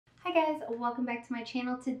Hi guys, welcome back to my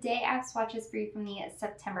channel. Today I have swatches for you from the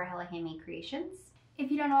September Hella Handmade Creations. If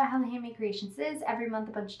you don't know what Hella Handmade Creations is, every month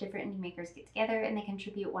a bunch of different indie makers get together and they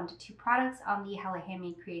contribute 1 to 2 products on the Hella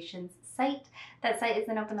Handmade Creations site. That site is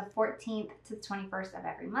then open the 14th to the 21st of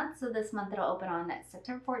every month. So this month it'll open on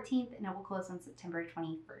September 14th and it will close on September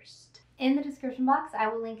 21st. In the description box, I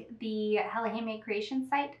will link the Hella Handmade Creations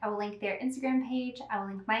site. I will link their Instagram page. I will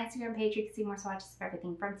link my Instagram page. You can see more swatches of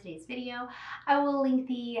everything from today's video. I will link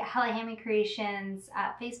the Hella Handmade Creations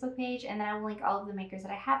Facebook page, and then I will link all of the makers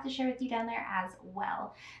that I have to share with you down there as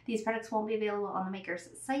well. These products won't be available on the makers'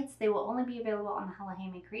 sites. They will only be available on the Hella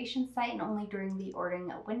Handmade Creations site and only during the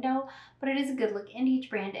ordering window, but it is a good look into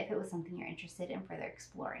each brand if it was something you're interested in further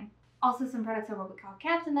exploring. Also, some products are what we call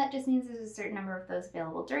capped, and that just means there's a certain number of those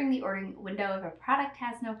available during the ordering window. If a product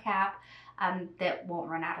has no cap, that won't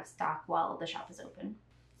run out of stock while the shop is open.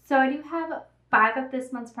 So I do have 5 of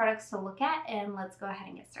this month's products to look at, and let's go ahead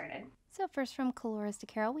and get started. So first from Colores to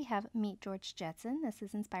Carol, we have Meet George Jetson. This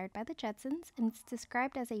is inspired by the Jetsons, and it's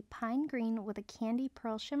described as a pine green with a candy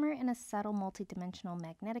pearl shimmer and a subtle multi-dimensional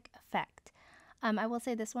magnetic effect. I will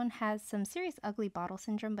say this one has some serious ugly bottle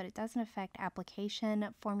syndrome, but it doesn't affect application.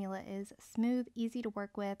 Formula is smooth, easy to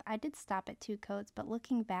work with. I did stop at 2 coats, but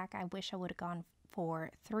looking back, I wish I would have gone for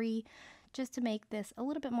 3 just to make this a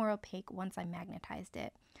little bit more opaque once I magnetized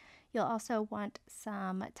it. You'll also want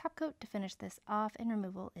some top coat to finish this off, and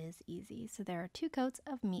removal is easy. So there are 2 coats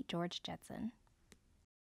of Meet George Jetson.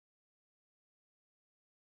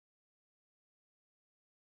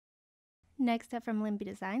 Next up from Limby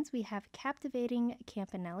Designs, we have Captivating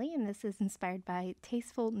Campanelli, and this is inspired by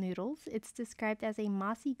Tasteful Noodles. It's described as a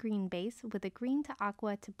mossy green base with a green to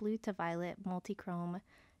aqua to blue to violet multi-chrome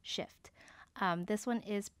shift. This one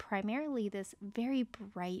is primarily this very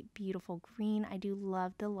bright, beautiful green. I do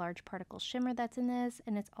love the large particle shimmer that's in this,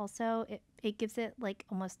 and it's also, it gives it like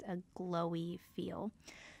almost a glowy feel.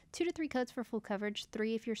 2 to 3 coats for full coverage,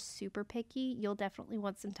 3 if you're super picky. You'll definitely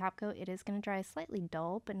want some top coat. It is going to dry slightly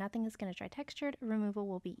dull, but nothing is going to dry textured. Removal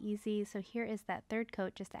will be easy. So here is that 3rd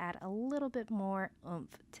coat just to add a little bit more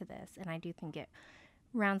oomph to this, and I do think it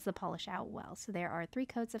rounds the polish out well. So there are 3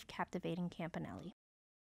 coats of Captivating Campanelli.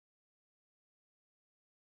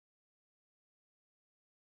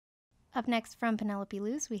 Up next from Penelope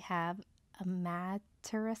Luz, we have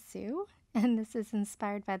Amaterasu, and this is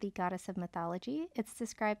inspired by the goddess of mythology. It's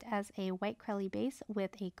described as a white crelly base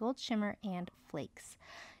with a gold shimmer and flakes.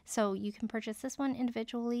 So you can purchase this one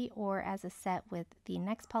individually or as a set with the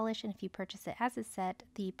next polish, and if you purchase it as a set,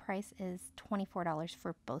 the price is $24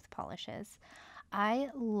 for both polishes. I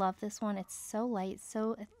love this one. It's so light,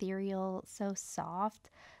 so ethereal, so soft.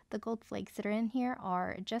 The gold flakes that are in here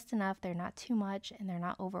are just enough. They're not too much and they're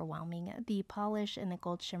not overwhelming. The polish and the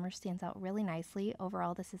gold shimmer stands out really nicely.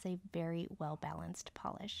 Overall, this is a very well-balanced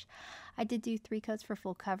polish. I did do 3 coats for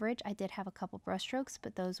full coverage. I did have a couple brush strokes,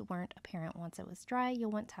 but those weren't apparent once it was dry.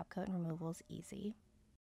 You'll want top coat and removal is easy.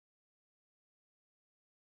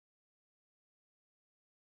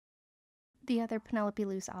 The other Penelope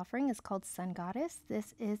Luz offering is called Sun Goddess.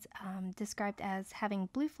 This is described as having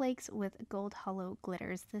blue flakes with gold hollow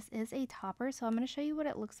glitters. This is a topper, so I'm going to show you what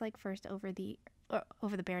it looks like first over the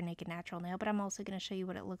bare naked natural nail, but I'm also going to show you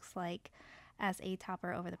what it looks like as a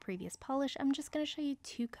topper over the previous polish. I'm just going to show you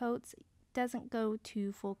 2 coats. It doesn't go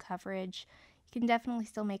to full coverage. You can definitely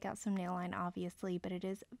still make out some nail line, obviously, but it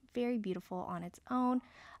is very beautiful on its own.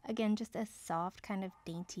 Again, just a soft kind of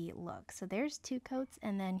dainty look. So there's 2 coats,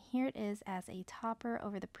 and then here it is as a topper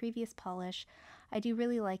over the previous polish. I do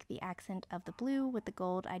really like the accent of the blue with the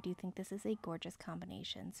gold. I do think this is a gorgeous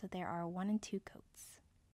combination. So there are 1 and 2 coats.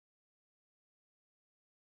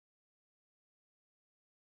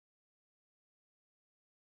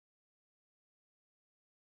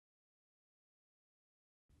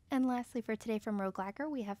 And lastly for today from Rogue Lacquer,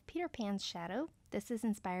 we have Peter Pan's Shadow. This is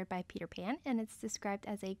inspired by Peter Pan, and it's described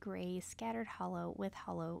as a gray scattered hollow with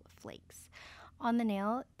hollow flakes. On the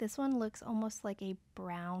nail, this one looks almost like a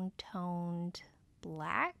brown toned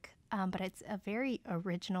black, but it's a very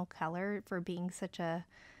original color for being such a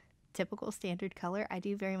typical standard color. I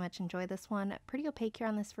do very much enjoy this one. Pretty opaque here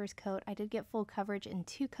on this first coat. I did get full coverage in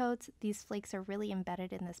 2 coats. These flakes are really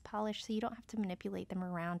embedded in this polish, so you don't have to manipulate them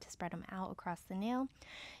around to spread them out across the nail.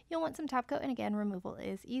 You'll want some top coat, and again, removal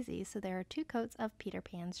is easy. So there are 2 coats of Peter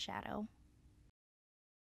Pan's Shadow.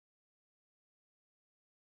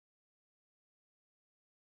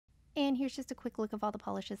 And here's just a quick look of all the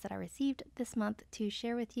polishes that I received this month to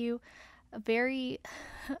share with you. A very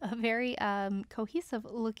cohesive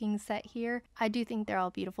looking set here. I do think they're all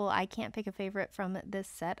beautiful. I can't pick a favorite from this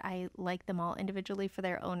set. I like them all individually for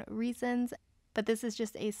their own reasons. but this is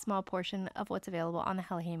just a small portion of what's available on the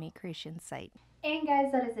Hella Handmade Creations site. And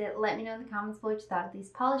guys, that is it. Let me know in the comments below what you thought of these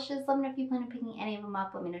polishes. Let me know if you plan on picking any of them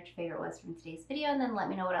up. Let me know what your favorite was from today's video. And then let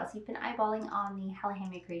me know what else you've been eyeballing on the Hella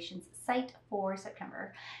Handmade Creations site for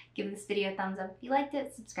September. Give this video a thumbs up if you liked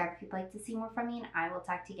it. Subscribe if you'd like to see more from me. And I will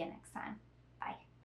talk to you again next time.